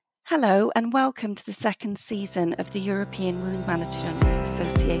Hello and welcome to the second season of the European Wound Management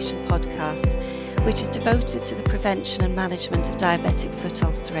Association podcast, which is devoted to the prevention and management of diabetic foot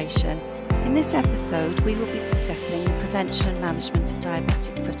ulceration. In this episode, we will be discussing the prevention and management of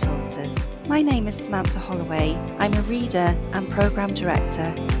diabetic foot ulcers. My name is Samantha Holloway. I'm a reader and programme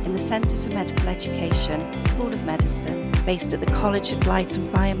director in the Centre for Medical Education, School of Medicine, based at the College of Life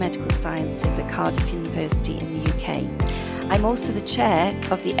and Biomedical Sciences at Cardiff University in the UK. I'm also the chair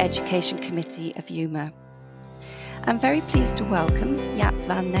of the Education Committee of UMA. I'm very pleased to welcome Jaap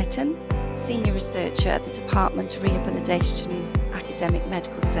van Netten, Senior Researcher at the Department of Rehabilitation Academic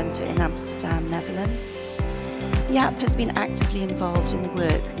Medical Centre in Amsterdam, Netherlands. Jaap has been actively involved in the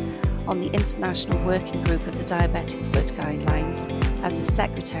work on the International Working Group of the Diabetic Foot Guidelines as the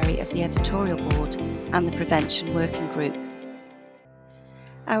Secretary of the Editorial Board and the Prevention Working Group.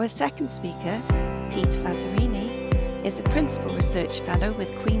 Our second speaker, Pete Lazzarini, is a Principal Research Fellow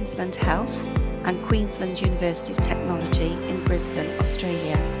with Queensland Health and Queensland University of Technology in Brisbane,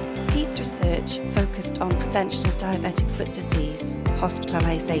 Australia. Pete's research focused on prevention of diabetic foot disease,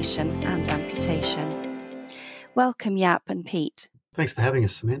 hospitalisation and amputation. Welcome, Jaap and Pete. Thanks for having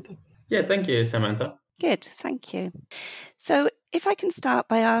us, Samantha. Yeah, thank you, Samantha. Good, thank you. So if I can start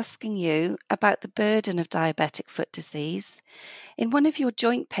by asking you about the burden of diabetic foot disease. In one of your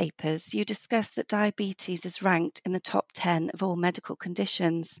joint papers, you discuss that diabetes is ranked in the top 10 of all medical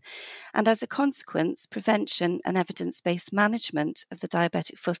conditions, and as a consequence, prevention and evidence-based management of the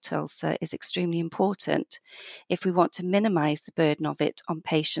diabetic foot ulcer is extremely important if we want to minimise the burden of it on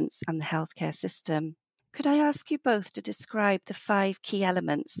patients and the healthcare system. Could I ask you both to describe the 5 key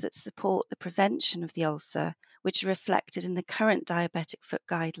elements that support the prevention of the ulcer, which are reflected in the current diabetic foot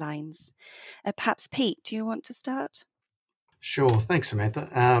guidelines? Perhaps Pete, do you want to start? Sure, thanks, Samantha.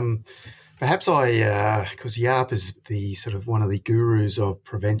 Perhaps because Jaap is the sort of one of the gurus of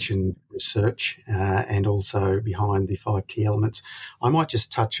prevention research and also behind the 5 key elements, I might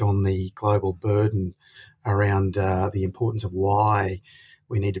just touch on the global burden around the importance of why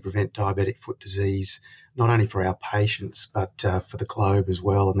we need to prevent diabetic foot disease, not only for our patients, but for the globe as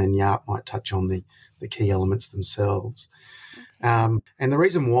well. And then Jaap might touch on the key elements themselves. And the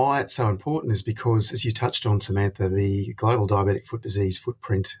reason why it's so important is because, as you touched on, Samantha, the global diabetic foot disease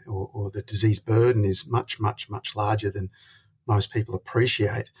footprint or the disease burden is much, much, much larger than most people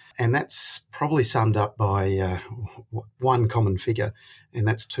appreciate. And that's probably summed up by one common figure, and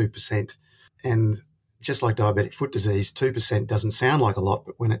that's 2%. And just like diabetic foot disease, 2% doesn't sound like a lot,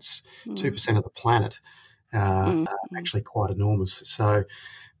 but when it's 2% of the planet, actually quite enormous. So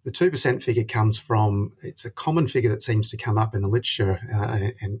the 2% figure comes from, it's a common figure that seems to come up in the literature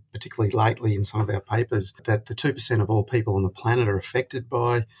and particularly lately in some of our papers, that the 2% of all people on the planet are affected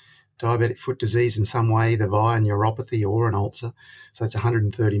by diabetic foot disease in some way, either via neuropathy or an ulcer. So it's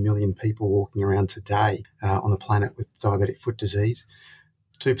 130 million people walking around today on the planet with diabetic foot disease.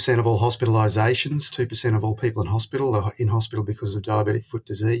 2% of all hospitalisations, 2% of all people in hospital are in hospital because of diabetic foot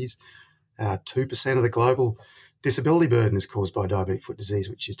disease. 2% of the global disability burden is caused by diabetic foot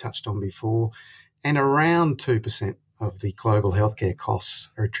disease, which you touched on before. And around 2% of the global healthcare costs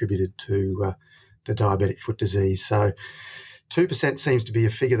are attributed to diabetic foot disease. So 2% seems to be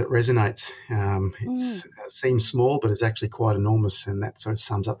a figure that resonates. It seems small, but it's actually quite enormous, and that sort of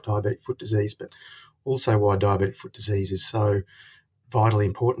sums up diabetic foot disease, but also why diabetic foot disease is so vitally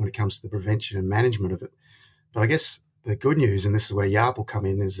important when it comes to the prevention and management of it. But I guess the good news, and this is where Jaap will come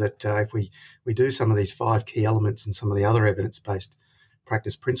in, is that if we do some of these 5 key elements and some of the other evidence-based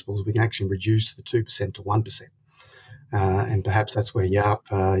practice principles, we can actually reduce the 2% to 1%. And perhaps that's where,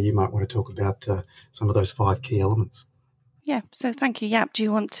 Jaap, you might want to talk about some of those 5 key elements. Yeah, so thank you. Jaap, do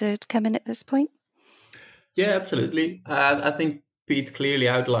you want to come in at this point? Yeah, absolutely. I think Pete clearly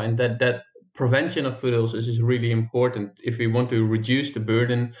outlined that prevention of foot ulcers is really important. If we want to reduce the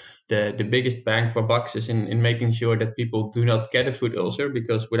burden, the biggest bang for bucks is in making sure that people do not get a foot ulcer,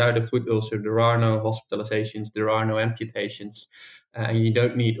 because without a foot ulcer, there are no hospitalizations, there are no amputations, and you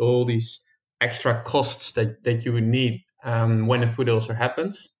don't need all these extra costs that you would need when a foot ulcer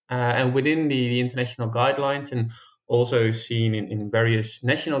happens. And within the international guidelines, and also seen in various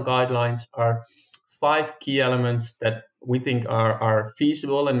national guidelines, are 5 key elements that we think are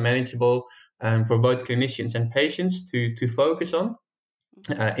feasible and manageable for both clinicians and patients to focus on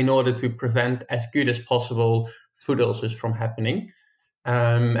in order to prevent as good as possible foot ulcers from happening.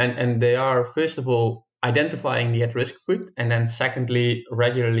 And they are, first of all, identifying the at-risk foot, and then secondly,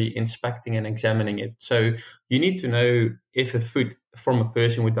 regularly inspecting and examining it. So you need to know if a foot from a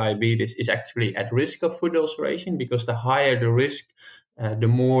person with diabetes is actually at risk of foot ulceration, because the higher the risk, the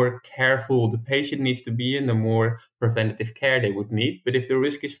more careful the patient needs to be and the more preventative care they would need. But if the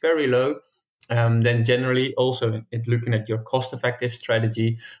risk is very low, then generally also looking at your cost-effective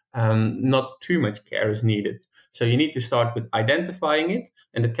strategy, not too much care is needed. So you need to start with identifying it,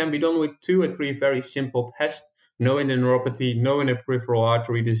 and it can be done with 2 or 3 very simple tests: knowing the neuropathy, knowing the peripheral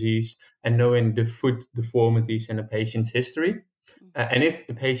artery disease, and knowing the foot deformities in a patient's history. And if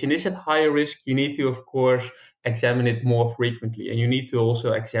the patient is at higher risk, you need to, of course, examine it more frequently. And you need to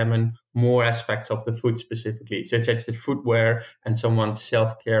also examine more aspects of the foot specifically, such as the footwear and someone's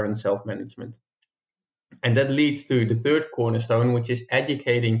self-care and self-management. And that leads to the third cornerstone, which is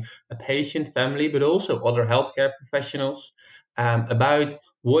educating a patient, family, but also other healthcare professionals about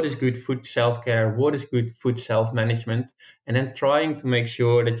what is good foot self-care, what is good foot self-management, and then trying to make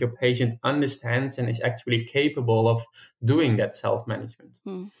sure that your patient understands and is actually capable of doing that self-management.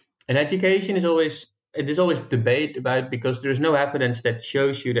 And education is always debate about, because there's no evidence that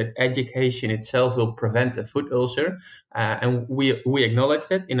shows you that education itself will prevent a foot ulcer. And we acknowledge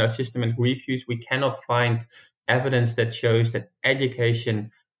that in our systematic reviews, we cannot find evidence that shows that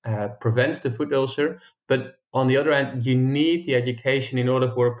education prevents the foot ulcer. But on the other hand, you need the education in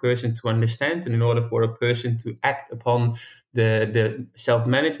order for a person to understand and in order for a person to act upon the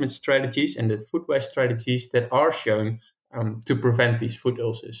self-management strategies and the footwear strategies that are shown to prevent these foot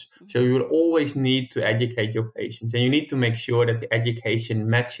ulcers. So you will always need to educate your patients, and you need to make sure that the education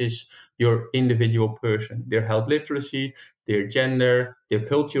matches your individual person, their health literacy, their gender, their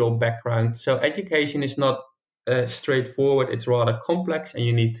cultural background. So education is not straightforward, it's rather complex, and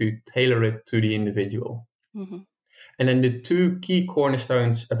you need to tailor it to the individual. And then the 2 key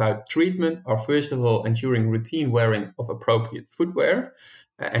cornerstones about treatment are, first of all, ensuring routine wearing of appropriate footwear.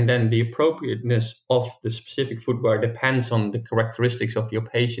 And then the appropriateness of the specific footwear depends on the characteristics of your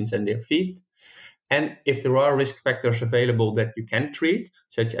patients and their feet. And if there are risk factors available that you can treat,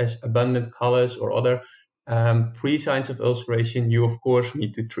 such as abundant colors or other pre-signs of ulceration, you of course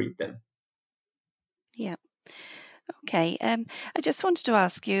need to treat them. Yeah. Okay. I just wanted to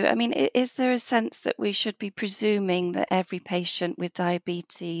ask you, I mean, is there a sense that we should be presuming that every patient with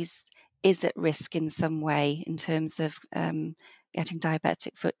diabetes is at risk in some way in terms of getting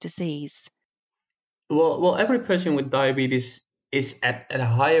diabetic foot disease? Well, every person with diabetes is at a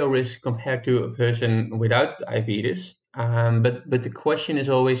higher risk compared to a person without diabetes. But the question is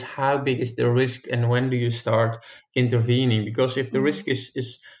always, how big is the risk and when do you start intervening? Because if the risk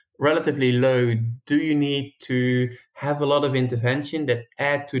is relatively low, do you need to have a lot of intervention that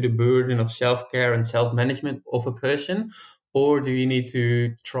add to the burden of self-care and self-management of a person? Or do you need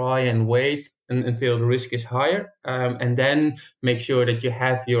to try and wait until the risk is higher, and then make sure that you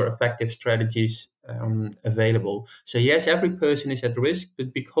have your effective strategies available? So yes, every person is at risk,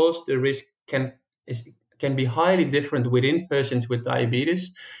 but because the risk can be highly different within persons with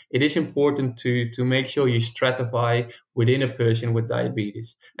diabetes, it is important to make sure you stratify within a person with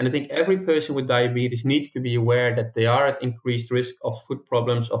diabetes. And I think every person with diabetes needs to be aware that they are at increased risk of foot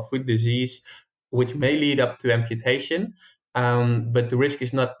problems, of foot disease, which may lead up to amputation. But the risk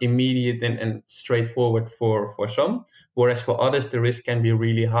is not immediate and straightforward for some, whereas for others, the risk can be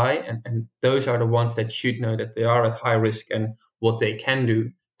really high. And those are the ones that should know that they are at high risk and what they can do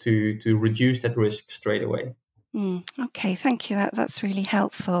to reduce that risk straight away. Okay, thank you. That's really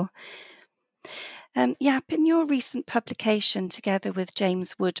helpful. Jaap, in your recent publication together with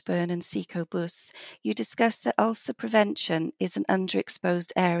James Woodburn and Siko Bus, you discussed that ulcer prevention is an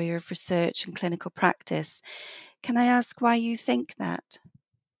underexposed area of research and clinical practice. Can I ask why you think that?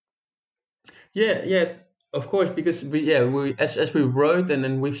 Yeah, of course, because we as we wrote and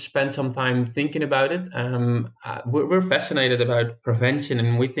then we've spent some time thinking about it, we're fascinated about prevention,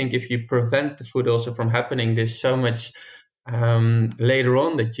 and we think if you prevent the foot ulcer from happening, there's so much later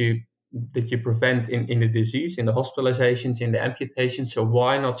on that you prevent in the disease, in the hospitalizations, in the amputations. So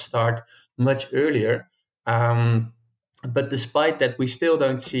why not start much earlier? But despite that, we still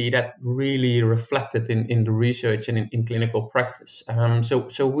don't see that really reflected in the research and in clinical practice.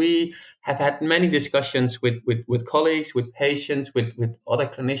 So we have had many discussions with colleagues, with patients, with other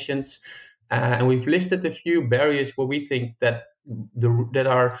clinicians, and we've listed a few barriers where we think that that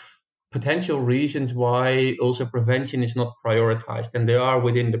are potential reasons why ulcer prevention is not prioritized. And they are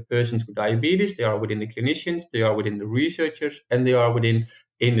within the persons with diabetes, they are within the clinicians, they are within the researchers, and they are within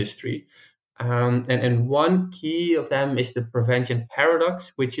industry. And one key of them is the prevention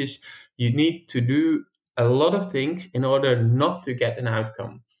paradox, which is you need to do a lot of things in order not to get an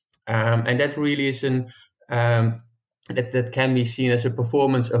outcome. And that really is that can be seen as a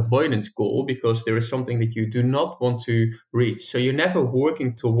performance avoidance goal, because there is something that you do not want to reach. So you're never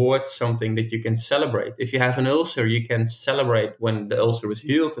working towards something that you can celebrate. If you have an ulcer, you can celebrate when the ulcer is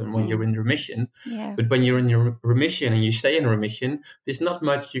healed and when you're in remission. Yeah. But when you're in your remission and you stay in remission, there's not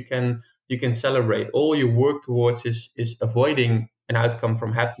much you can celebrate. All you work towards is avoiding an outcome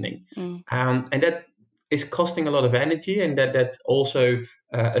from happening. And that is costing a lot of energy, and that's also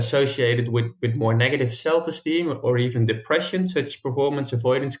associated with more negative self-esteem or even depression, such performance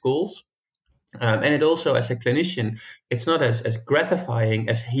avoidance goals. And it also, as a clinician, it's not as gratifying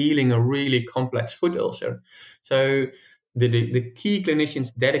as healing a really complex foot ulcer. So the key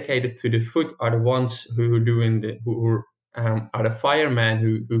clinicians dedicated to the foot are the ones who are the firemen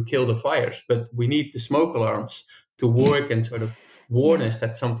who kill the fires. But we need the smoke alarms to work and sort of warn us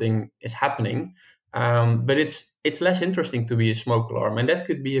that something is happening. But it's less interesting to be a smoke alarm, and that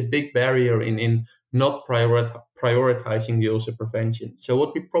could be a big barrier in not prioritizing the ulcer prevention. So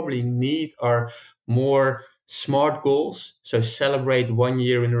what we probably need are more smart goals. So celebrate 1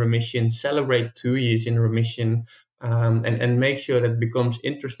 year in remission, celebrate 2 years in remission, and make sure that it becomes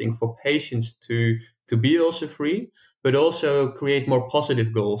interesting for patients to be ulcer free, but also create more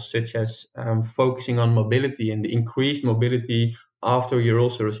positive goals, such as focusing on mobility and the increased mobility after your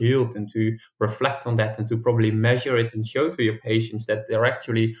ulcer is healed, and to reflect on that and to probably measure it and show to your patients that they're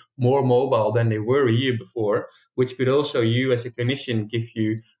actually more mobile than they were a year before, which could also, you as a clinician, give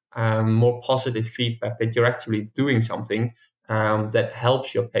you more positive feedback that you're actually doing something that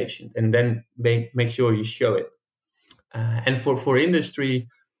helps your patient, and then make sure you show it. And for industry,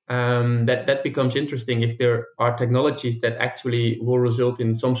 that becomes interesting if there are technologies that actually will result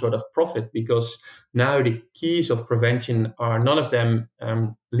in some sort of profit, because now the keys of prevention are, none of them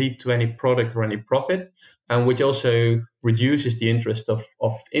lead to any product or any profit, which also reduces the interest of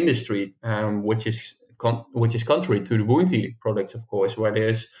industry, which is contrary to the wound healing products, of course, where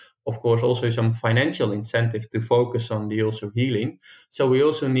there's of course also some financial incentive to focus on the ulcer healing. So we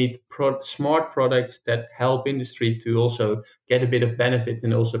also need smart products that help industry to also get a bit of benefit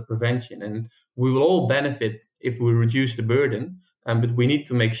in ulcer prevention. And we will all benefit if we reduce the burden, but we need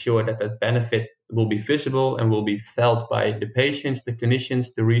to make sure that that benefit will be visible and will be felt by the patients, the clinicians,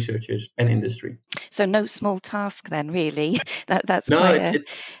 the researchers, and industry. So no small task then, really. That's no, quite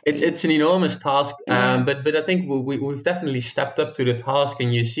it's an enormous task. Yeah. But I think we've definitely stepped up to the task,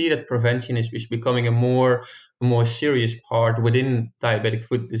 and you see that prevention is becoming a more serious part within diabetic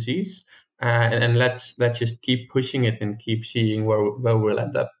foot disease. And let's just keep pushing it and keep seeing where we'll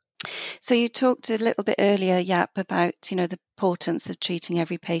end up. So you talked a little bit earlier, Jaap, about the importance of treating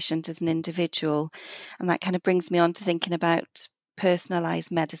every patient as an individual, and that kind of brings me on to thinking about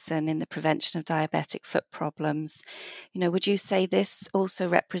personalised medicine in the prevention of diabetic foot problems. Would you say this also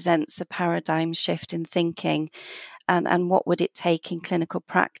represents a paradigm shift in thinking, and what would it take in clinical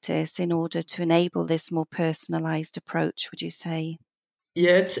practice in order to enable this more personalised approach, would you say?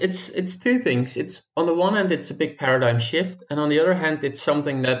 Yeah, it's two things. It's, on the one hand, it's a big paradigm shift, and on the other hand, it's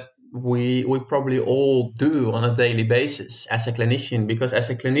something that we probably all do on a daily basis as a clinician, because as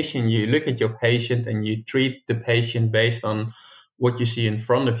a clinician, you look at your patient and you treat the patient based on what you see in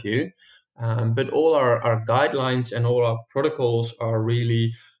front of you. But all our guidelines and all our protocols are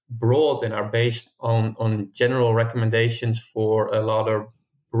really broad and are based on general recommendations for a lot of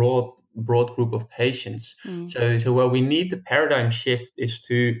broad group of patients. So where we need the paradigm shift is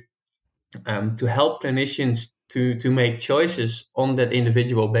to help clinicians to make choices on that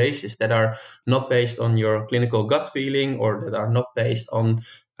individual basis that are not based on your clinical gut feeling, or that are not based on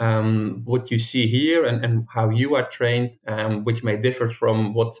what you see here and how you are trained, which may differ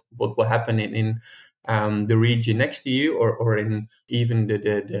from what will happen in the region next to you, or in even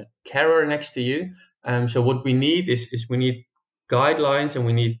the carer next to you. So what we need is we need guidelines, and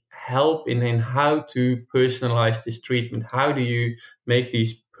we need help in how to personalize this treatment. How do you make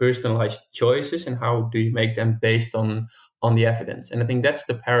these personalized choices, and how do you make them based on the evidence? And I think that's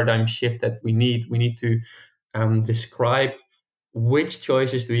the paradigm shift that we need. We need to describe which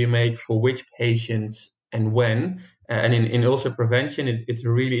choices do you make for which patients and when. And in ulcer prevention,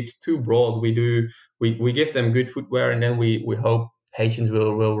 it's too broad. We give them good footwear, and then we hope patients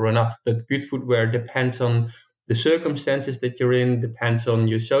will run off. But good footwear depends on the circumstances that you're in, depends on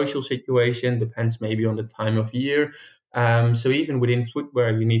your social situation, depends maybe on the time of year. So even within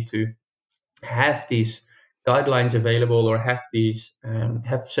footwear, you need to have these guidelines available, or have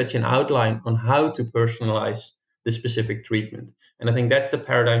such an outline on how to personalize the specific treatment. And I think that's the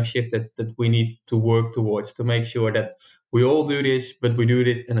paradigm shift that we need to work towards, to make sure that we all do this, but we do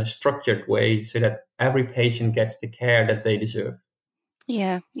it in a structured way, so that every patient gets the care that they deserve.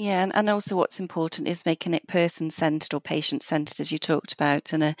 Yeah. And also what's important is making it person-centred or patient-centred, as you talked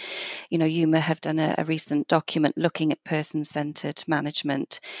about. And, UMA have done a recent document looking at person-centred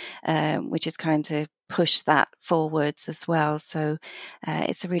management, which is trying to push that forwards as well. So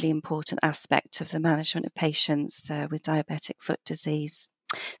it's a really important aspect of the management of patients with diabetic foot disease.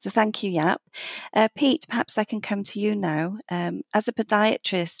 So thank you, Jaap. Pete, perhaps I can come to you now. As a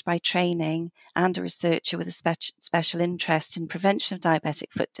podiatrist by training and a researcher with a special interest in prevention of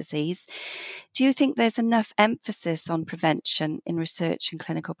diabetic foot disease, do you think there's enough emphasis on prevention in research and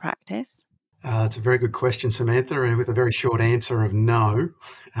clinical practice? It's a very good question, Samantha, and with a very short answer of no.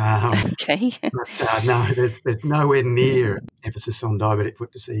 Okay. But no, there's nowhere near emphasis on diabetic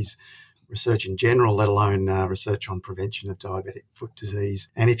foot disease research in general, let alone research on prevention of diabetic foot disease.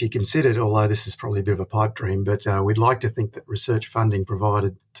 And if you considered, although this is probably a bit of a pipe dream, but we'd like to think that research funding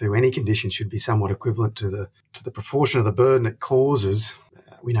provided to any condition should be somewhat equivalent to the proportion of the burden it causes.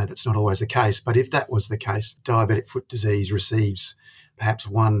 We know that's not always the case, but if that was the case, diabetic foot disease receives perhaps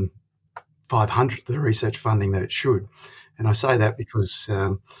 1/500th of the research funding that it should. And I say that because,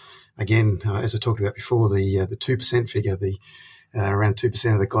 again, as I talked about before, the 2% figure, around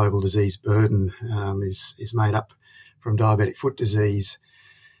 2% of the global disease burden is made up from diabetic foot disease.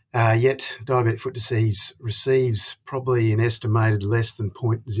 Yet diabetic foot disease receives probably an estimated less than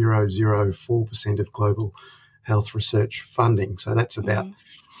 0.004% of global health research funding. So that's about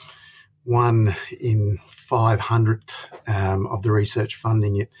 1/500th of the research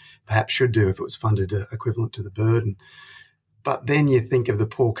funding it perhaps should do if it was funded equivalent to the burden. But then you think of the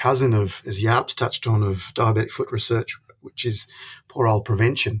poor cousin of, as Jaap's touched on, of diabetic foot research, which is poor old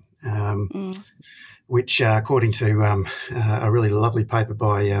prevention, which, according to a really lovely paper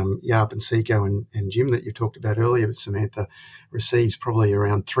by Jaap and Siko and Jim that you talked about earlier, Samantha, receives probably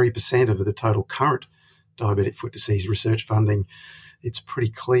around 3% of the total current diabetic foot disease research funding. It's pretty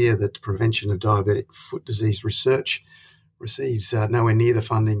clear that prevention of diabetic foot disease research receives nowhere near the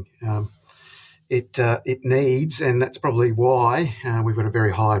funding it needs, and that's probably why we've got a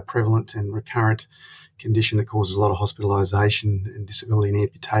very high prevalent and recurrent condition that causes a lot of hospitalisation and disability and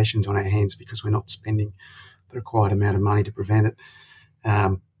amputations on our hands because we're not spending the required amount of money to prevent it.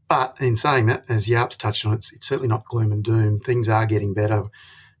 But in saying that, as Jaap's touched on, it's certainly not gloom and doom. Things are getting better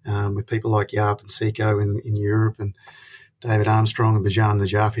with people like Jaap and Siko in Europe, and David Armstrong and Bijan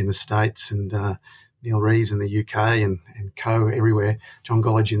Najafi in the States, and Neil Reeves in the UK, and Co everywhere. John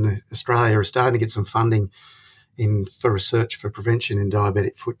Gollage in Australia are starting to get some funding for research for prevention in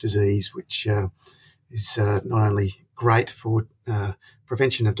diabetic foot disease, which is not only great for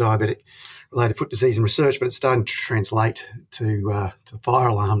prevention of diabetic-related foot disease and research, but it's starting to translate to fire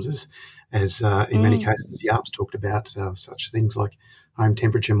alarms, as in many cases Jaap's talked about, such things like home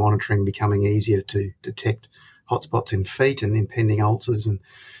temperature monitoring becoming easier to detect hotspots in feet and impending ulcers, and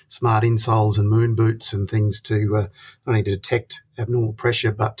smart insoles and moon boots and things to not only to detect abnormal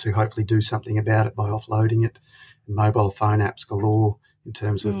pressure, but to hopefully do something about it by offloading it. And mobile phone apps galore in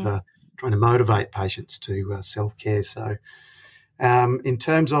terms of trying to motivate patients to self-care. So in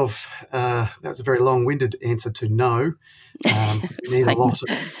terms of, that was a very long-winded answer to no. We need a lot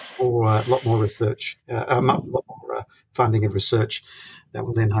more research, a lot more funding of research that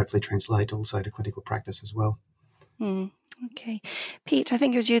will then hopefully translate also to clinical practice as well. Okay. Pete, I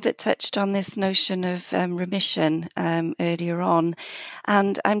think it was you that touched on this notion of remission earlier on.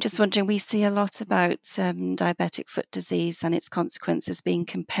 And I'm just wondering, we see a lot about diabetic foot disease and its consequences being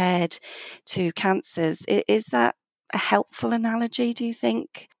compared to cancers. Is that a helpful analogy, do you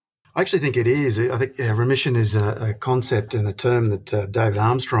think? I actually think it is. I think remission is a concept and a term that David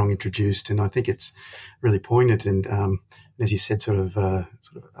Armstrong introduced, and I think it's really poignant and, as you said, sort of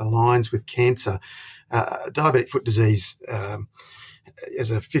aligns with cancer. Diabetic foot disease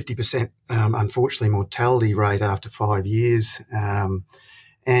has a 50%, unfortunately, mortality rate after 5 years, and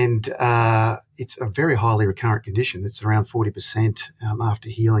it's a very highly recurrent condition. It's around 40% after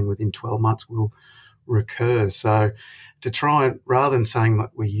healing within 12 months will recur. So to try and, rather than saying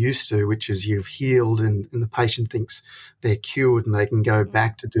like we used to, which is you've healed and the patient thinks they're cured and they can go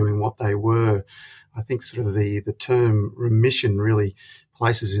back to doing what they were, I think sort of the term remission really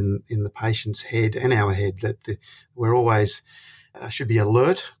places in the patient's head and our head that we're always should be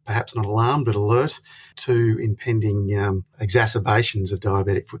alert, perhaps not alarmed, but alert to impending exacerbations of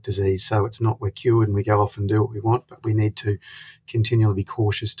diabetic foot disease. So it's not we're cured and we go off and do what we want, but we need to continually be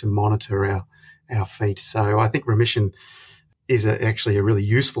cautious to monitor our feet. So I think remission is actually a really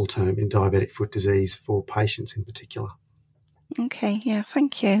useful term in diabetic foot disease for patients in particular. Okay, yeah,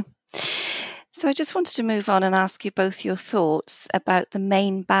 thank you. So I just wanted to move on and ask you both your thoughts about the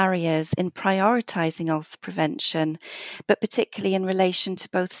main barriers in prioritising ulcer prevention, but particularly in relation to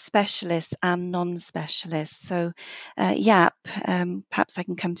both specialists and non-specialists. So, Jaap, perhaps I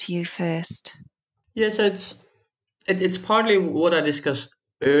can come to you first. Yes, it's partly what I discussed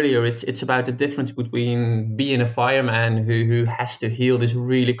earlier. It's about the difference between being a fireman who has to heal this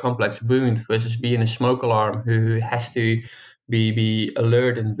really complex wound versus being a smoke alarm who has to be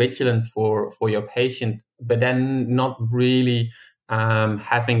alert and vigilant for your patient, but then not really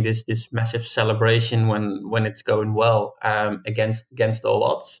having this massive celebration when it's going well, against all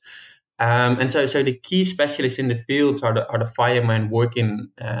odds. So the key specialists in the fields are the firemen working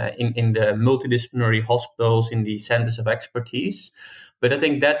in the multidisciplinary hospitals, in the centers of expertise. But I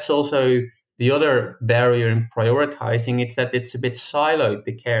think that's also the other barrier in prioritizing. It's that it's a bit siloed,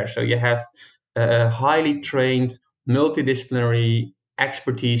 the care. So you have a highly trained multidisciplinary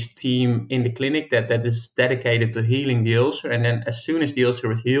expertise team in the clinic that is dedicated to healing the ulcer, and then as soon as the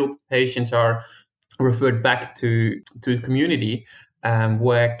ulcer is healed, patients are referred back to the community,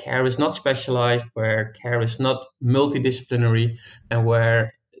 where care is not specialized, where care is not multidisciplinary, and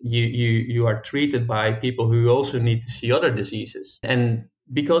where you are treated by people who also need to see other diseases. And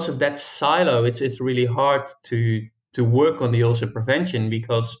because of that silo, it's really hard to work on the ulcer prevention,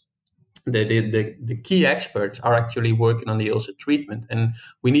 because the key experts are actually working on the ulcer treatment, and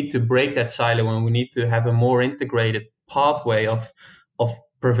we need to break that silo, and we need to have a more integrated pathway of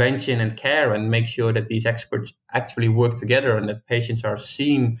prevention and care, and make sure that these experts actually work together, and that patients are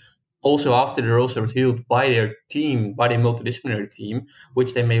seen also after their ulcer is healed by their team, by their multidisciplinary team,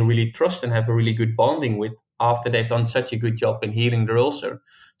 which they may really trust and have a really good bonding with after they've done such a good job in healing their ulcer.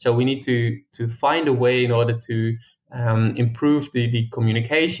 So we need to find a way in order to improve the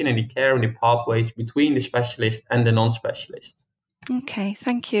communication and the care and the pathways between the specialist and the non-specialist. Okay,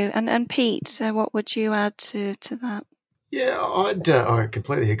 thank you. And Pete, what would you add to that? Yeah, I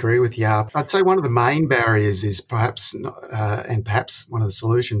completely agree with Jaap. I'd say one of the main barriers is perhaps, and perhaps one of the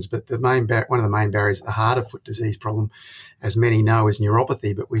solutions, but one of the main barriers at the heart of foot disease problem, as many know, is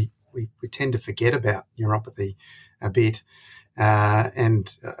neuropathy. But we tend to forget about neuropathy a bit.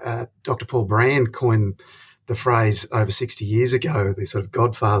 And Dr. Paul Brand coined the phrase over 60 years ago, the sort of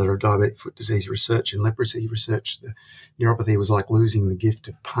godfather of diabetic foot disease research and leprosy research. The neuropathy was like losing the gift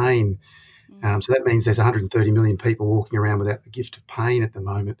of pain. So that means there's 130 million people walking around without the gift of pain at the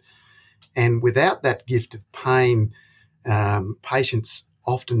moment. And without that gift of pain, patients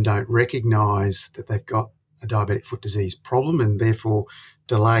often don't recognise that they've got a diabetic foot disease problem, and therefore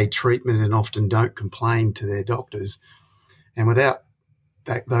delay treatment and often don't complain to their doctors. And without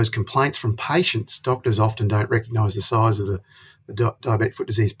those complaints from patients, doctors often don't recognise the size of the diabetic foot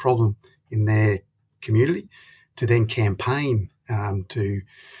disease problem in their community to then campaign to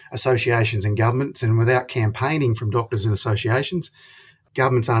associations and governments. And without campaigning from doctors and associations,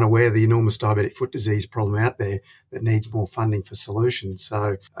 governments aren't aware of the enormous diabetic foot disease problem out there that needs more funding for solutions.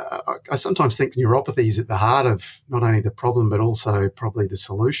 So I sometimes think neuropathy is at the heart of not only the problem, but also probably the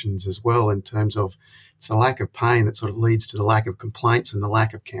solutions as well, in terms of it's a lack of pain that sort of leads to the lack of complaints and the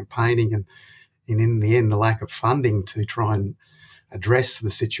lack of campaigning and in the end, the lack of funding to try and address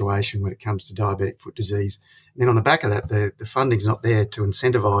the situation when it comes to diabetic foot disease. And then on the back of that, the funding's not there to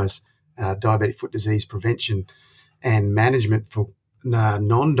incentivise diabetic foot disease prevention and management for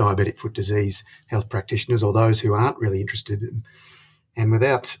non-diabetic foot disease health practitioners or those who aren't really interested in. And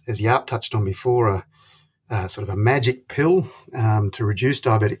without, as Jaap touched on before, sort of a magic pill to reduce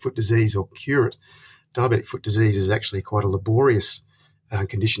diabetic foot disease or cure it, diabetic foot disease is actually quite a laborious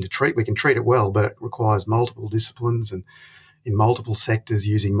condition to treat. We can treat it well, but it requires multiple disciplines and in multiple sectors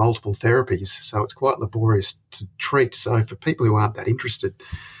using multiple therapies. So it's quite laborious to treat. So for people who aren't that interested,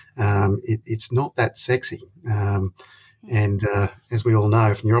 it's not that sexy. And as we all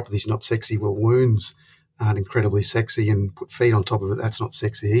know, if neuropathy is not sexy, well, wounds aren't incredibly sexy, and put feet on top of it, that's not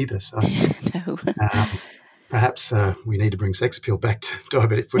sexy either. So No. Perhaps we need to bring sex appeal back to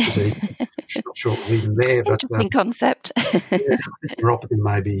diabetic foot disease. I'm not sure it was even there, but Interesting concept. neuropathy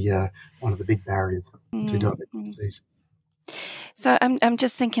may be one of the big barriers to diabetic foot disease. So I'm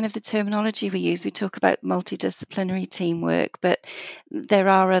just thinking of the terminology we use. We talk about multidisciplinary teamwork, but there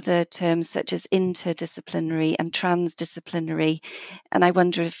are other terms such as interdisciplinary and transdisciplinary. And I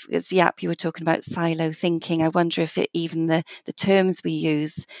wonder if, as Jaap, you were talking about silo thinking, I wonder if even the terms we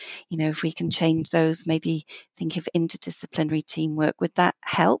use, if we can change those, maybe think of interdisciplinary teamwork. Would that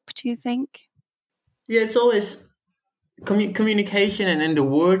help, do you think? Yeah, it's always communication, and then the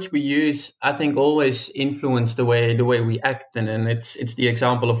words we use, I think, always influence the way we act. And then it's the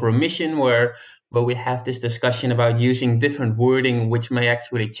example of remission, where where we have this discussion about using different wording, which may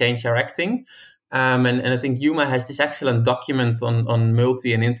actually change our acting. And I think Yuma has this excellent document on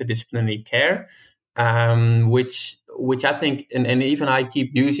multi and interdisciplinary care, which I think, and even I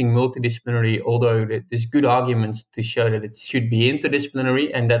keep using multidisciplinary, although there's good arguments to show that it should be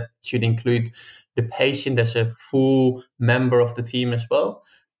interdisciplinary, and that should include the patient as a full member of the team as well.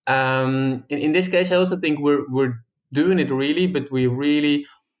 In this case, I also think we're doing it really, but we really,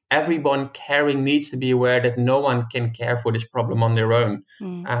 everyone caring needs to be aware that no one can care for this problem on their own.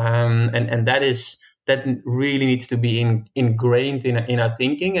 And that really needs to be ingrained in our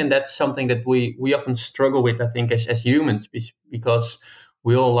thinking, and that's something that we often struggle with, I think, as humans, because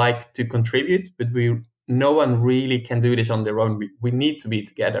we all like to contribute, but no one really can do this on their own. We need to be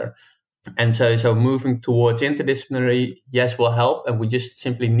together. And so moving towards interdisciplinary, yes, will help, and we just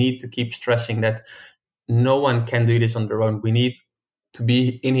simply need to keep stressing that no one can do this on their own. We need to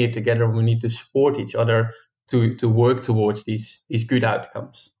be in here together. We need to support each other to work towards these good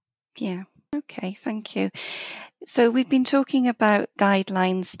outcomes. Yeah. Okay, thank you. So we've been talking about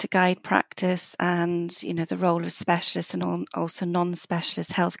guidelines to guide practice and, the role of specialists and also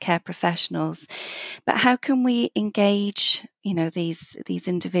non-specialist healthcare professionals. But how can we engage, these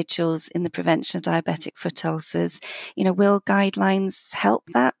individuals in the prevention of diabetic foot ulcers? Will guidelines help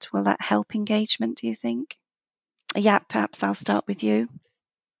that? Will that help engagement, do you think? Yeah, perhaps I'll start with you.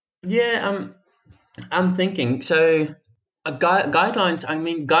 Yeah, I'm thinking so. Guidelines. I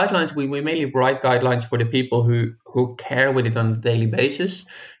mean, guidelines. We mainly write guidelines for the people who care with it on a daily basis,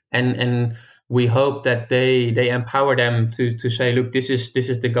 and we hope that they empower them to say, look, this is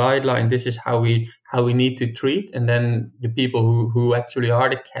the guideline. This is how we need to treat. And then the people who actually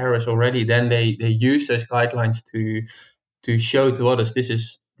are the carers already, then they use those guidelines to show to others, this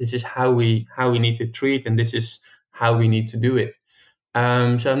is how we need to treat, and this is how we need to do it.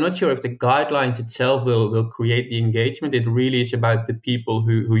 So I'm not sure if the guidelines itself will create the engagement. It really is about the people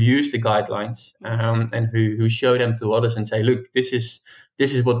who use the guidelines, and who show them to others and say, look, this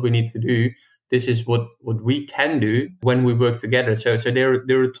is what we need to do. This is what we can do when we work together. So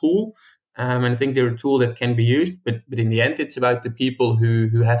they're a tool, and I think they're a tool that can be used. But in the end, it's about the people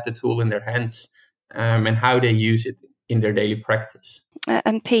who have the tool in their hands, and how they use it in their daily practice.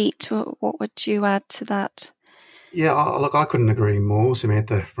 And Pete, what would you add to that? Yeah, look, I couldn't agree more,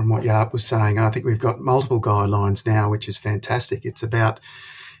 Samantha, from what Jaap was saying. I think we've got multiple guidelines now, which is fantastic. It's about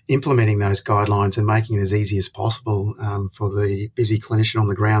implementing those guidelines and making it as easy as possible for the busy clinician on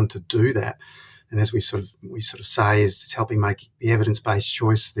the ground to do that. And as we sort of say, is it's helping make the evidence-based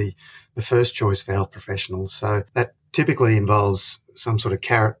choice the first choice for health professionals. So that typically involves some sort of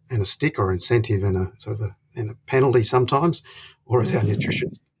carrot and a stick, or incentive and a penalty sometimes, or as our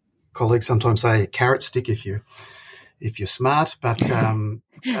nutrition colleagues sometimes say, a carrot stick if you're smart, but in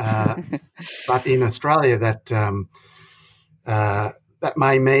Australia that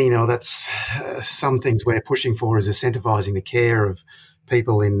may mean, or that's some things we're pushing for, is incentivising the care of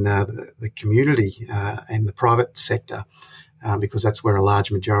people in the community and the private sector, because that's where a large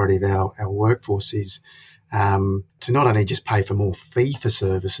majority of our workforce is, to not only just pay for more fee for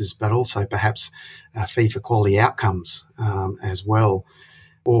services, but also perhaps fee for quality outcomes as well.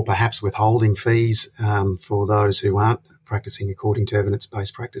 Or perhaps withholding fees for those who aren't practicing according to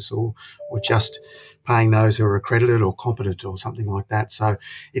evidence-based practice, or just paying those who are accredited or competent or something like that. So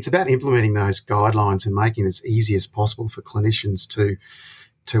it's about implementing those guidelines and making it as easy as possible for clinicians to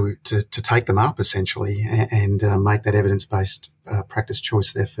take them up, essentially, and make that evidence-based practice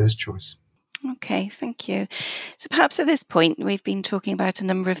choice their first choice. Okay, thank you. So perhaps at this point, we've been talking about a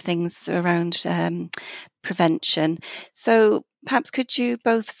number of things around prevention. So perhaps could you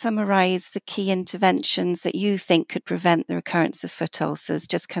both summarise the key interventions that you think could prevent the recurrence of foot ulcers?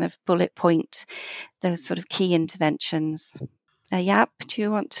 Just kind of bullet point those sort of key interventions. Jaap, do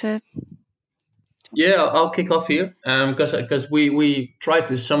you want to? Yeah, I'll kick off here because we try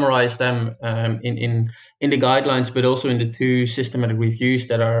to summarize them in the guidelines, but also in the two systematic reviews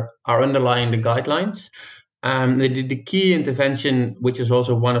that are underlying the guidelines. The key intervention, which is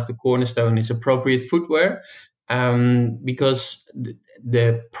also one of the cornerstone, is appropriate footwear, because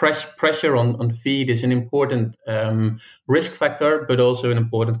the pressure on feet is an important risk factor, but also an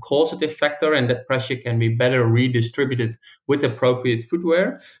important causative factor, and that pressure can be better redistributed with appropriate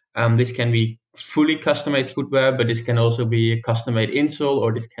footwear. This can be fully custom-made footwear, but this can also be a custom-made insole,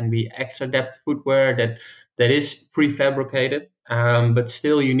 or this can be extra depth footwear that is prefabricated, but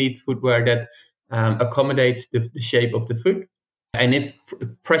still you need footwear that accommodates the shape of the foot. And if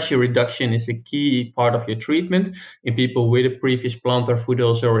pressure reduction is a key part of your treatment in people with a previous plantar foot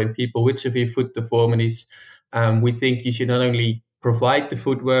ulcer or in people with severe foot deformities, we think you should not only provide the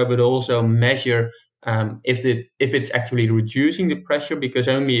footwear, but also measure if it's actually reducing the pressure, because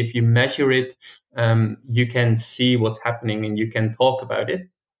only if you measure it, you can see what's happening and you can talk about it.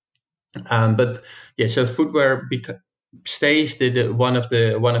 But yeah, so footwear stays one of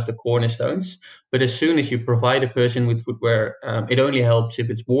the cornerstones. But as soon as you provide a person with footwear, it only helps if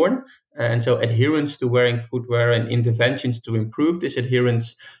it's worn. And so adherence to wearing footwear and interventions to improve this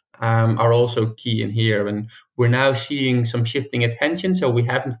adherence are also key in here. And we're now seeing some shifting attention. So we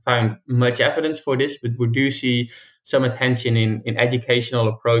haven't found much evidence for this, but we do see some attention in educational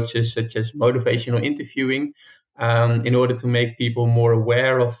approaches such as motivational interviewing, in order to make people more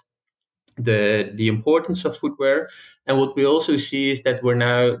aware of the importance of footwear. And what we also see is that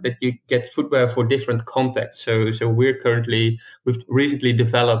that you get footwear for different contexts. So we've recently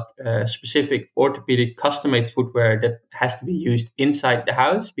developed specific orthopedic custom-made footwear that has to be used inside the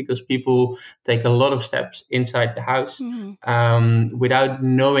house, because people take a lot of steps inside the house without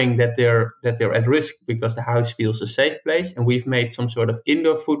knowing that they're at risk, because the house feels a safe place. And we've made some sort of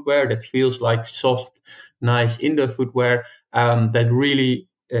indoor footwear that feels like soft, nice indoor footwear that really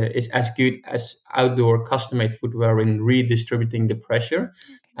is as good as outdoor custom-made footwear in redistributing the pressure.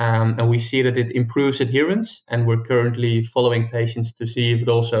 And we see that it improves adherence, and we're currently following patients to see if it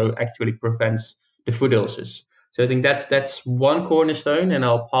also actually prevents the foot ulcers. So I think that's one cornerstone, and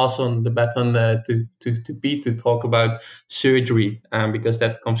I'll pass on the baton to Pete to talk about surgery, because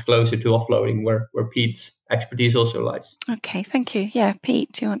that comes closer to offloading, where Pete's expertise also lies. Okay, thank you. Yeah,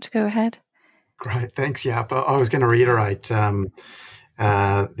 Pete, do you want to go ahead? Great, thanks, Jaap. I was going to reiterate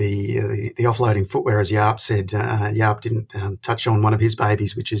the offloading footwear, as Jaap said. Jaap didn't touch on one of his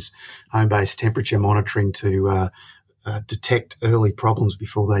babies, which is home-based temperature monitoring to detect early problems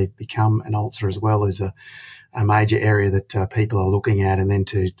before they become an ulcer, as well as a major area that people are looking at, and then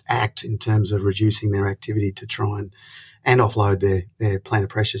to act in terms of reducing their activity to try and offload their plantar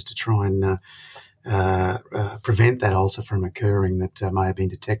pressures to try and prevent that ulcer from occurring that may have been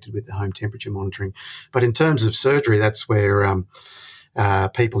detected with the home temperature monitoring. But in terms of surgery, that's where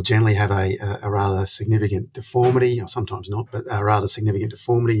people generally have a rather significant deformity, or sometimes not, but a rather significant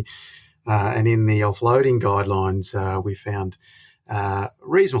deformity. And in the offloading guidelines, we found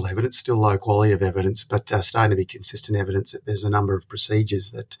reasonable evidence, still low quality of evidence, but starting to be consistent evidence that there's a number of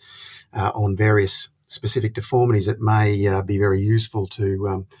procedures that on various specific deformities that may be very useful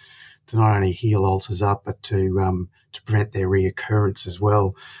to not only heal ulcers up, but to prevent their reoccurrence as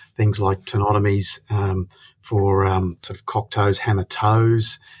well. Things like tenotomies for sort of cock toes, hammer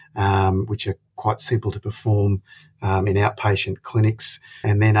toes, which are quite simple to perform in outpatient clinics.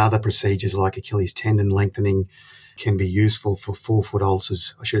 And then other procedures like Achilles tendon lengthening can be useful for forefoot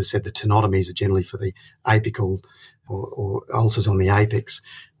ulcers. I should have said the tenotomies are generally for the apical or ulcers on the apex,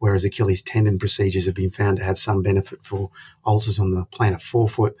 whereas Achilles tendon procedures have been found to have some benefit for ulcers on the plantar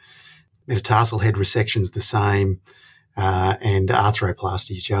forefoot. Metatarsal head resections the same, and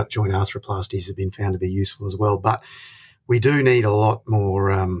arthroplasties, joint arthroplasties have been found to be useful as well. But we do need a lot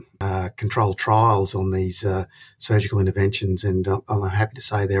more controlled trials on these surgical interventions, and I'm happy to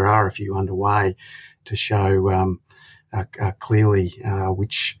say there are a few underway to show clearly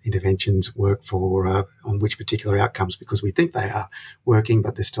which interventions work for on which particular outcomes, because we think they are working,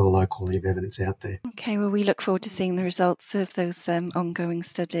 but there's still a low quality of evidence out there. Okay, well, we look forward to seeing the results of those ongoing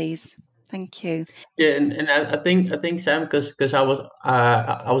studies. Thank you. Yeah, and I think Sam, because I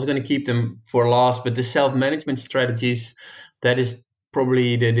was going to keep them for last, but the self-management strategies, that is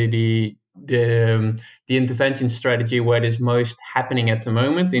probably the intervention strategy where it is most happening at the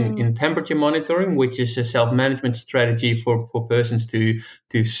moment in temperature monitoring, which is a self-management strategy for persons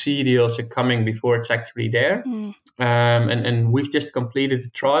to see the ulcer coming before it's actually there. And we've just completed the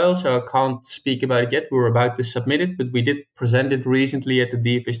trial, so I can't speak about it yet. We're about to submit it, but we did present it recently at the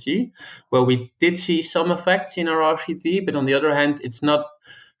DFSG, where we did see some effects in our RCT, but on the other hand, it's not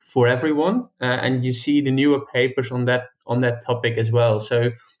for everyone. And you see the newer papers on that topic as well.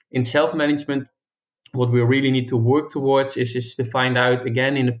 So in self-management, what we really need to work towards is to find out,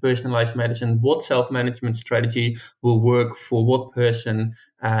 again, in the personalized medicine, what self-management strategy will work for what person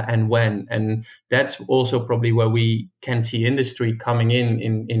and when. And that's also probably where we can see industry coming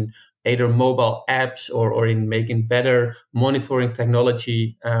in either mobile apps or in making better monitoring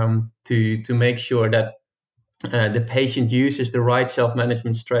technology to make sure that the patient uses the right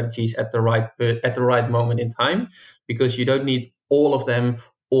self-management strategies at the right moment in time, because you don't need all of them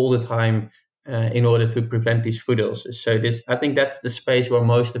all the time in order to prevent these foot ulcers. So I think that's the space where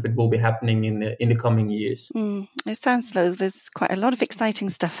most of it will be happening in the coming years. It sounds like there's quite a lot of exciting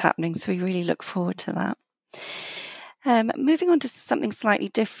stuff happening, so we really look forward to that. Moving on to something slightly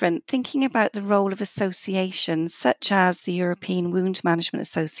different, thinking about the role of associations such as the European Wound Management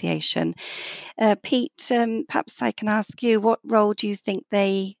Association. Pete, perhaps I can ask you, what role do you think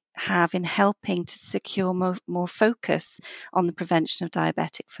they have in helping to secure more focus on the prevention of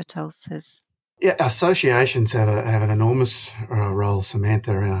diabetic foot ulcers? Yeah, associations have an enormous role,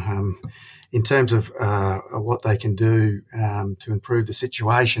 Samantha, in terms of what they can do to improve the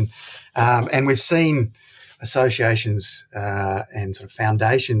situation. And we've seen associations and sort of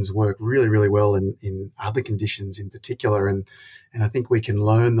foundations work really, really well in other conditions in particular. And I think we can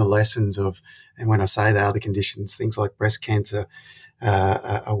learn the lessons of, and when I say the other conditions, things like breast cancer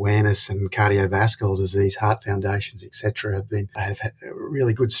awareness and cardiovascular disease, heart foundations, etc., have had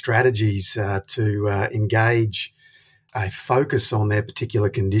really good strategies to engage a focus on their particular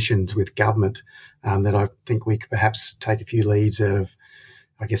conditions with government that I think we could perhaps take a few leaves out of,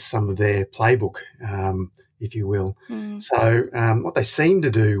 I guess, some of their playbook, if you will. So what they seem to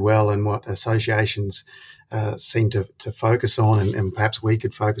do well and what associations seem to focus on, and perhaps we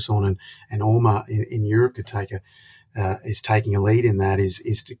could focus on, and ORMA in Europe could take is taking a lead in that,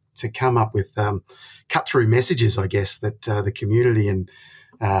 is to come up with cut-through messages, I guess, that the community and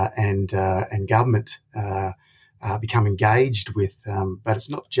government become engaged with. But it's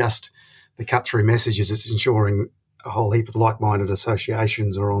not just the cut-through messages, it's ensuring a whole heap of like-minded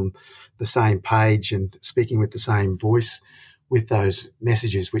associations are on the same page and speaking with the same voice with those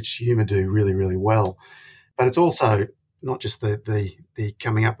messages, which UMA do really, really well. But it's also not just the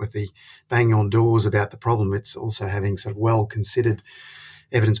coming up with the banging on doors about the problem, it's also having sort of well-considered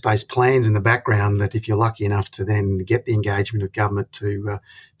evidence-based plans in the background that if you're lucky enough to then get the engagement of government to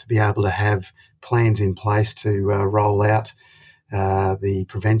be able to have plans in place to roll out the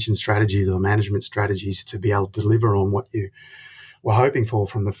prevention strategy, the management strategies to be able to deliver on what you were hoping for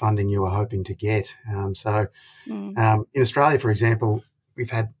from the funding you were hoping to get. In Australia, for example, we've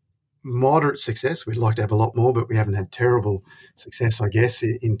had moderate success. We'd like to have a lot more, but we haven't had terrible success, I guess,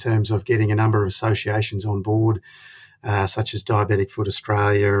 in terms of getting a number of associations on board, such as Diabetic Foot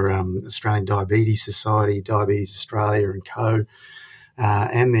Australia, Australian Diabetes Society, Diabetes Australia and Co.,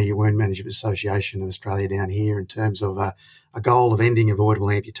 and the Wound Management Association of Australia down here, in terms of a goal of ending avoidable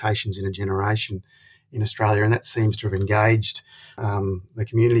amputations in a generation in Australia. And that seems to have engaged the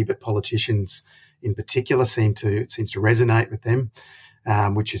community, but politicians in particular seems to resonate with them.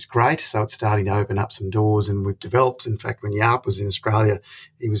 Which is great. So it's starting to open up some doors, and we've developed, in fact, when Jaap was in Australia,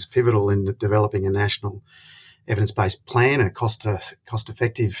 he was pivotal in developing a national evidence-based plan, a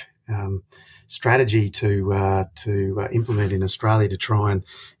cost-effective strategy to implement in Australia to try and,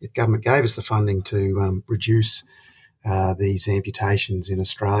 if government gave us the funding, to reduce these amputations in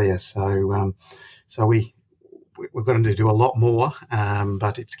Australia. So we've got to do a lot more,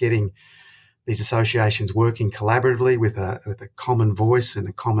 but it's getting these associations working collaboratively with a common voice and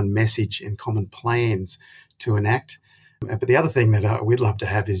a common message and common plans to enact. But the other thing that we'd love to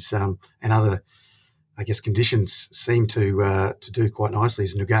have is, and other, I guess, conditions seem to do quite nicely,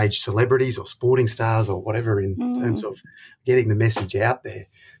 is to engage celebrities or sporting stars or whatever in terms of getting the message out there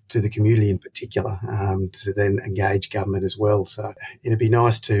to the community in particular, to then engage government as well. So it'd be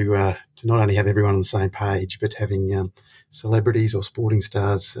nice to not only have everyone on the same page, but having celebrities or sporting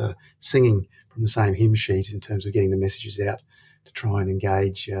stars singing from the same hymn sheet in terms of getting the messages out to try and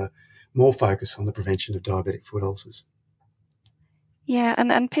engage more focus on the prevention of diabetic foot ulcers. Yeah,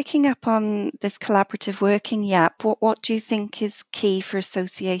 and picking up on this collaborative working, Jaap, what do you think is key for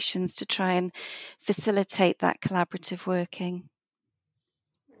associations to try and facilitate that collaborative working?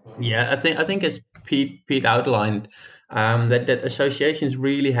 Yeah, I think as Pete outlined, that associations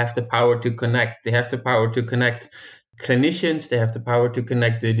really have the power to connect. They have the power to connect clinicians. They have the power to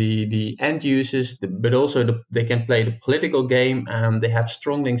connect the end users, but also they can play the political game. They have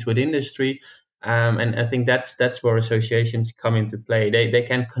strong links with industry. And I think that's where associations come into play. They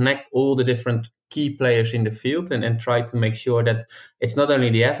can connect all the different key players in the field and try to make sure that it's not only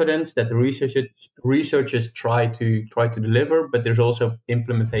the evidence that the researchers try to deliver, but there's also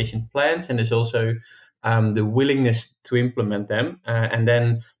implementation plans, and there's also the willingness to implement them, and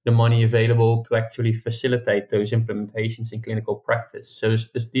then the money available to actually facilitate those implementations in clinical practice. So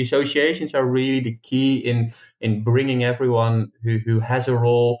the associations are really the key in bringing everyone who has a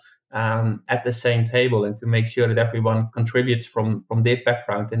role at the same table, and to make sure that everyone contributes from their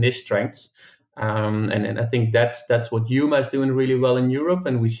background and their strengths. And I think that's what UMA is doing really well in Europe,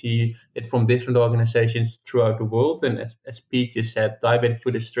 and we see it from different organizations throughout the world. And as Pete just said, Diabetic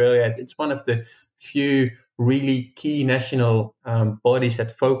Foot Australia, it's one of the few really key national bodies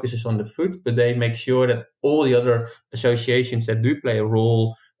that focuses on the foot, but they make sure that all the other associations that do play a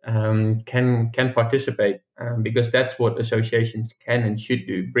role can participate, because that's what associations can and should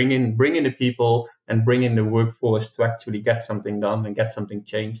do. Bring in the people and bring in the workforce to actually get something done and get something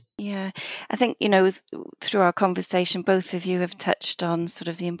changed. Yeah, I think, through our conversation, both of you have touched on sort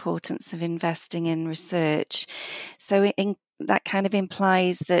of the importance of investing in research. So that kind of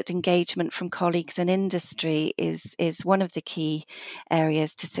implies that engagement from colleagues and industry is one of the key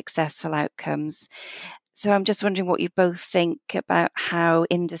areas to successful outcomes. So I'm just wondering what you both think about how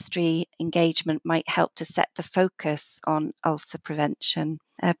industry engagement might help to set the focus on ulcer prevention.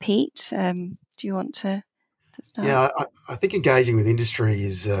 Pete, do you want to start? Yeah, I think engaging with industry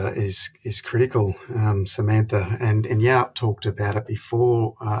is critical, Samantha, and Jaap talked about it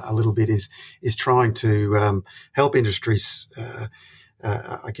before a little bit. Is trying to help industries,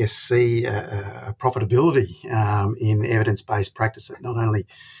 I guess, see profitability in evidence-based practice that not only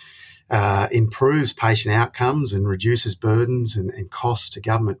improves patient outcomes and reduces burdens and costs to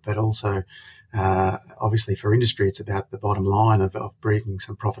government, but also, obviously, for industry, it's about the bottom line of bringing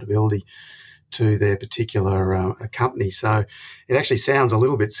some profitability to their particular company. So it actually sounds a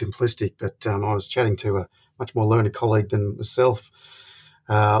little bit simplistic, but I was chatting to a much more learned colleague than myself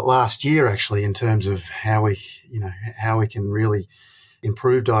last year, actually, in terms of how we can really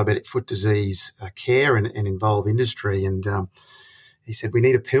improve diabetic foot disease care and involve industry. And he said, we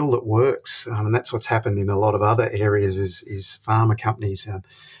need a pill that works. And that's what's happened in a lot of other areas is pharma companies,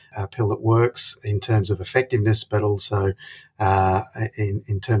 a pill that works in terms of effectiveness, but also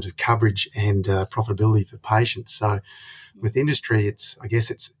in terms of coverage and profitability for patients. So with industry, it's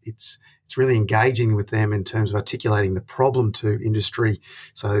really engaging with them in terms of articulating the problem to industry.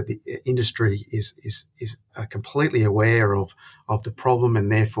 So the industry is completely aware of the problem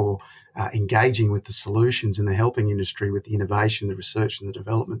and therefore engaging with the solutions, and they're helping industry with the innovation, the research and the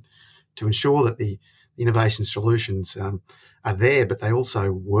development to ensure that the innovation solutions are there, but they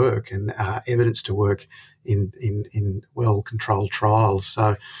also work and are evidence to work in well-controlled trials.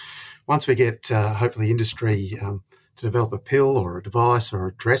 So once we get hopefully industry to develop a pill or a device or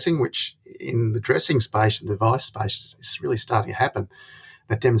a dressing, which in the dressing space and the device space is really starting to happen,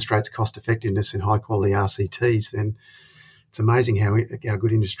 that demonstrates cost effectiveness in high quality RCTs, then it's amazing how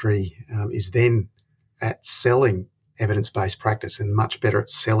good industry is then at selling evidence-based practice, and much better at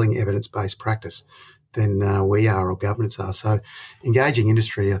selling evidence-based practice than we are or governments are. So engaging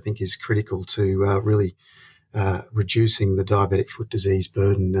industry, I think, is critical to really reducing the diabetic foot disease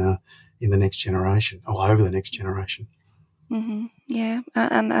burden in the next generation or over the next generation. Mm-hmm. Yeah,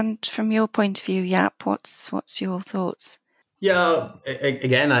 and from your point of view, Jaap, what's your thoughts? Yeah,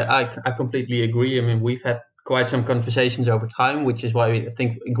 again, I completely agree. I mean, we've had quite some conversations over time, which is why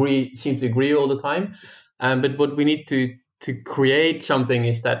we seem to agree all the time. But what we need to create something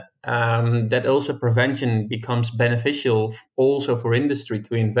is that that also prevention becomes beneficial also for industry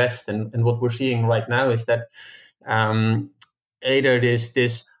to invest. And what we're seeing right now is that either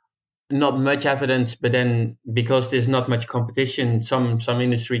this not much evidence, but then because there's not much competition, some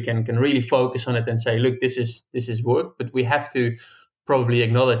industry can really focus on it and say, look, this is work. But we have to probably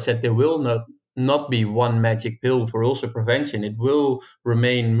acknowledge that there will not be one magic pill for ulcer prevention. It will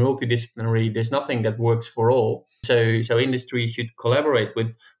remain multidisciplinary. There's nothing that works for all. So industry should collaborate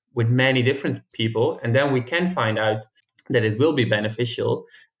with many different people, and then we can find out that it will be beneficial.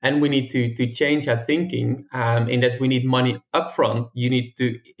 And we need to change our thinking in that we need money upfront. You need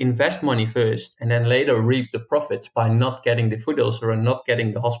to invest money first and then later reap the profits by not getting the foot ulcer and not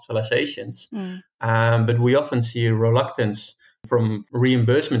getting the hospitalizations. But we often see a reluctance from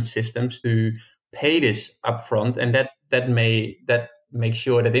reimbursement systems to pay this upfront, and that makes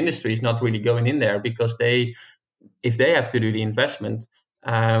sure that industry is not really going in there, because if they have to do the investment,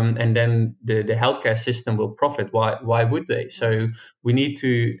 and then the healthcare system will profit, why would they? So we need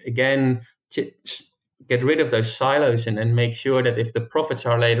to again get rid of those silos and make sure that if the profits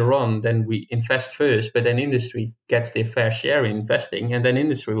are later on, then we invest first, but then industry gets their fair share in investing, and then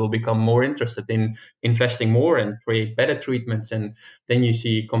industry will become more interested in investing more and create better treatments, and then you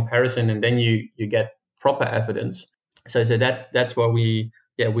see comparison, and then you get proper evidence. So that's why we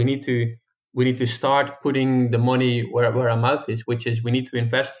need to start putting the money where our mouth is, which is we need to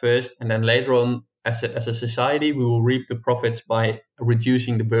invest first, and then later on, as a society, we will reap the profits by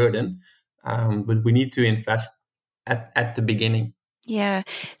reducing the burden. But we need to invest at the beginning. Yeah,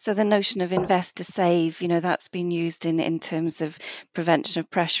 so the notion of invest to save, that's been used in terms of prevention of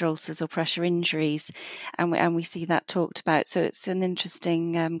pressure ulcers or pressure injuries, and we see that talked about. So it's an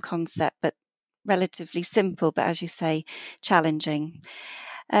interesting concept, but relatively simple, but as you say, challenging.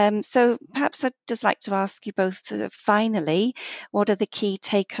 So perhaps I'd just like to ask you both, finally, what are the key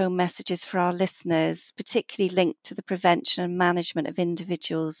take-home messages for our listeners, particularly linked to the prevention and management of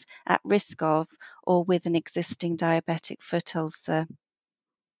individuals at risk of or with an existing diabetic foot ulcer?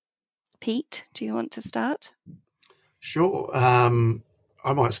 Pete, do you want to start? Sure.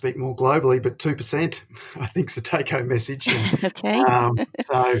 I might speak more globally, but 2%, I think, is the take-home message. Okay.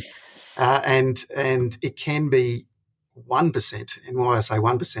 And it can be 1%. And why I say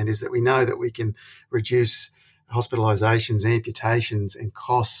 1% is that we know that we can reduce hospitalisations, amputations and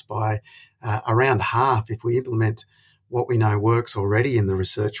costs by around half if we implement what we know works already in the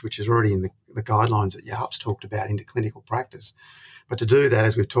research, which is already in the guidelines that Jaap's talked about, into clinical practice. But to do that,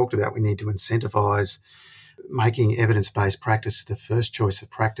 as we've talked about, we need to incentivise making evidence-based practice the first choice of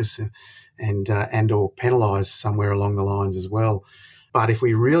practice and or penalise somewhere along the lines as well. But if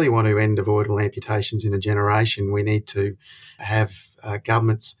we really want to end avoidable amputations in a generation, we need to have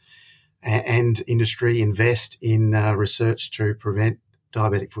governments and industry invest in research to prevent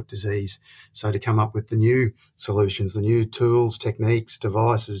diabetic foot disease. So to come up with the new solutions, the new tools, techniques,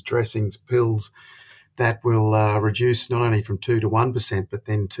 devices, dressings, pills that will reduce not only from 2 to 1%, but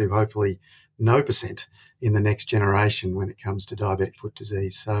then to hopefully no percent in the next generation when it comes to diabetic foot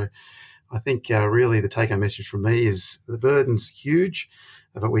disease. So I think really the take-home message from me is the burden's huge,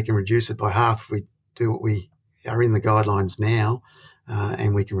 but we can reduce it by half if we do what we are in the guidelines now,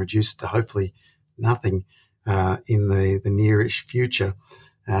 and we can reduce it to hopefully nothing in the nearish future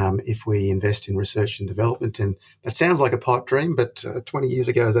if we invest in research and development. And that sounds like a pipe dream, but 20 years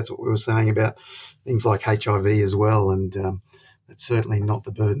ago, that's what we were saying about things like HIV as well, and it's certainly not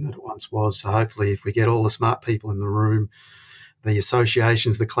the burden that it once was. So hopefully if we get all the smart people in the room, the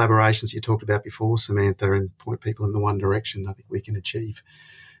associations, the collaborations you talked about before, Samantha, and point people in the one direction, I think we can achieve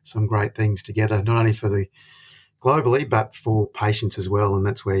some great things together, not only for the globally, but for patients as well. And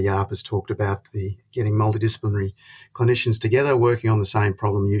that's where Jaap has talked about the getting multidisciplinary clinicians together working on the same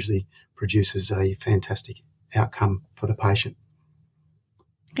problem usually produces a fantastic outcome for the patient.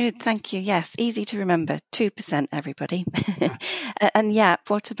 Good, thank you. Yes, easy to remember, 2%, everybody. And Jaap,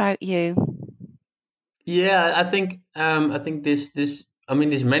 what about you? Yeah, I think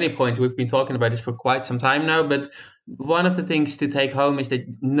there's many points. We've been talking about this for quite some time now, but one of the things to take home is that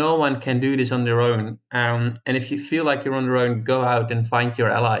no one can do this on their own. And if you feel like you're on your own, go out and find your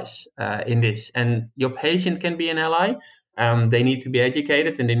allies in this. And your patient can be an ally. They need to be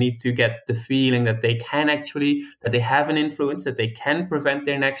educated and they need to get the feeling that they have an influence, that they can prevent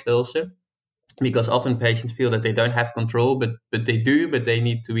their next ulcer. Because often patients feel that they don't have control, but they do, but they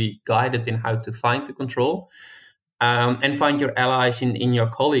need to be guided in how to find the control. And find your allies in your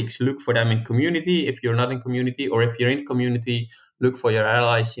colleagues. Look for them in community if you're not in community, or if you're in community, look for your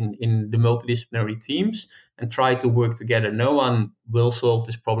allies in the multidisciplinary teams and try to work together. No one will solve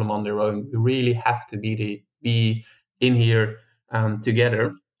this problem on their own. We really have to be in here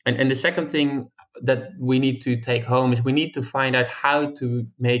together. And the second thing that we need to take home is we need to find out how to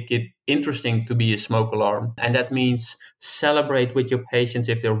make it interesting to be a smoke alarm. And that means celebrate with your patients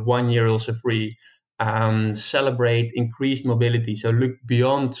if they're 1 year ulcer free. Celebrate increased mobility. So look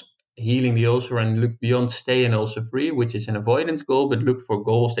beyond healing the ulcer and look beyond staying ulcer free, which is an avoidance goal, but look for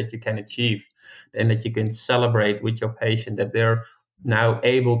goals that you can achieve and that you can celebrate with your patient, that they're now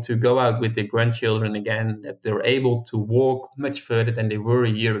able to go out with their grandchildren again, that they're able to walk much further than they were a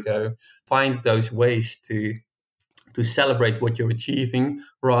year ago. Find those ways to celebrate what you're achieving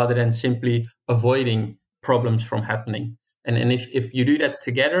rather than simply avoiding problems from happening. And if you do that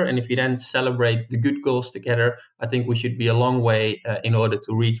together, and if you then celebrate the good goals together, I think we should be a long way in order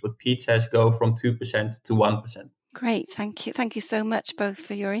to reach what Pete says, go from 2% to 1%. Great, thank you. Thank you so much both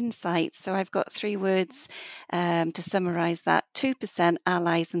for your insights. So I've got 3 words to summarise that: 2%,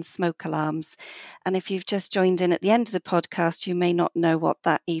 allies and smoke alarms. And if you've just joined in at the end of the podcast, you may not know what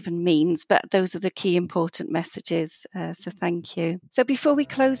that even means, but those are the key important messages. So thank you. So before we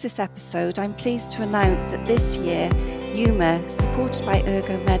close this episode, I'm pleased to announce that this year, EWMA, supported by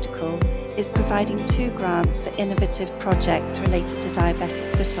Ergo Medical, is providing 2 grants for innovative projects related to diabetic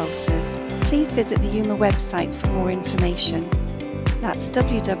foot ulcers. Please visit the EWMA website for more information. That's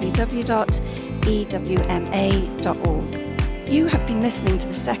www.ewma.org. You have been listening to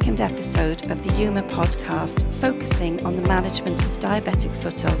the second episode of the EWMA podcast, focusing on the management of diabetic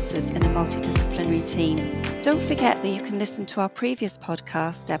foot ulcers in a multidisciplinary team. Don't forget that you can listen to our previous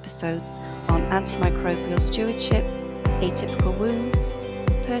podcast episodes on antimicrobial stewardship, atypical wounds,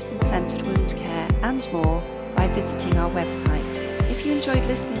 person-centered wound care and more by visiting our website. If you enjoyed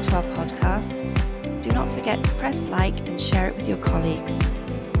listening to our podcast, do not forget to press like and share it with your colleagues.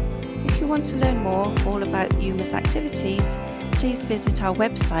 If you want to learn more all about UMA's activities, please visit our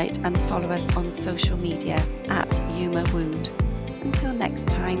website and follow us on social media at UMA Wound. Until next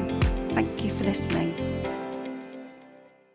time, thank you for listening.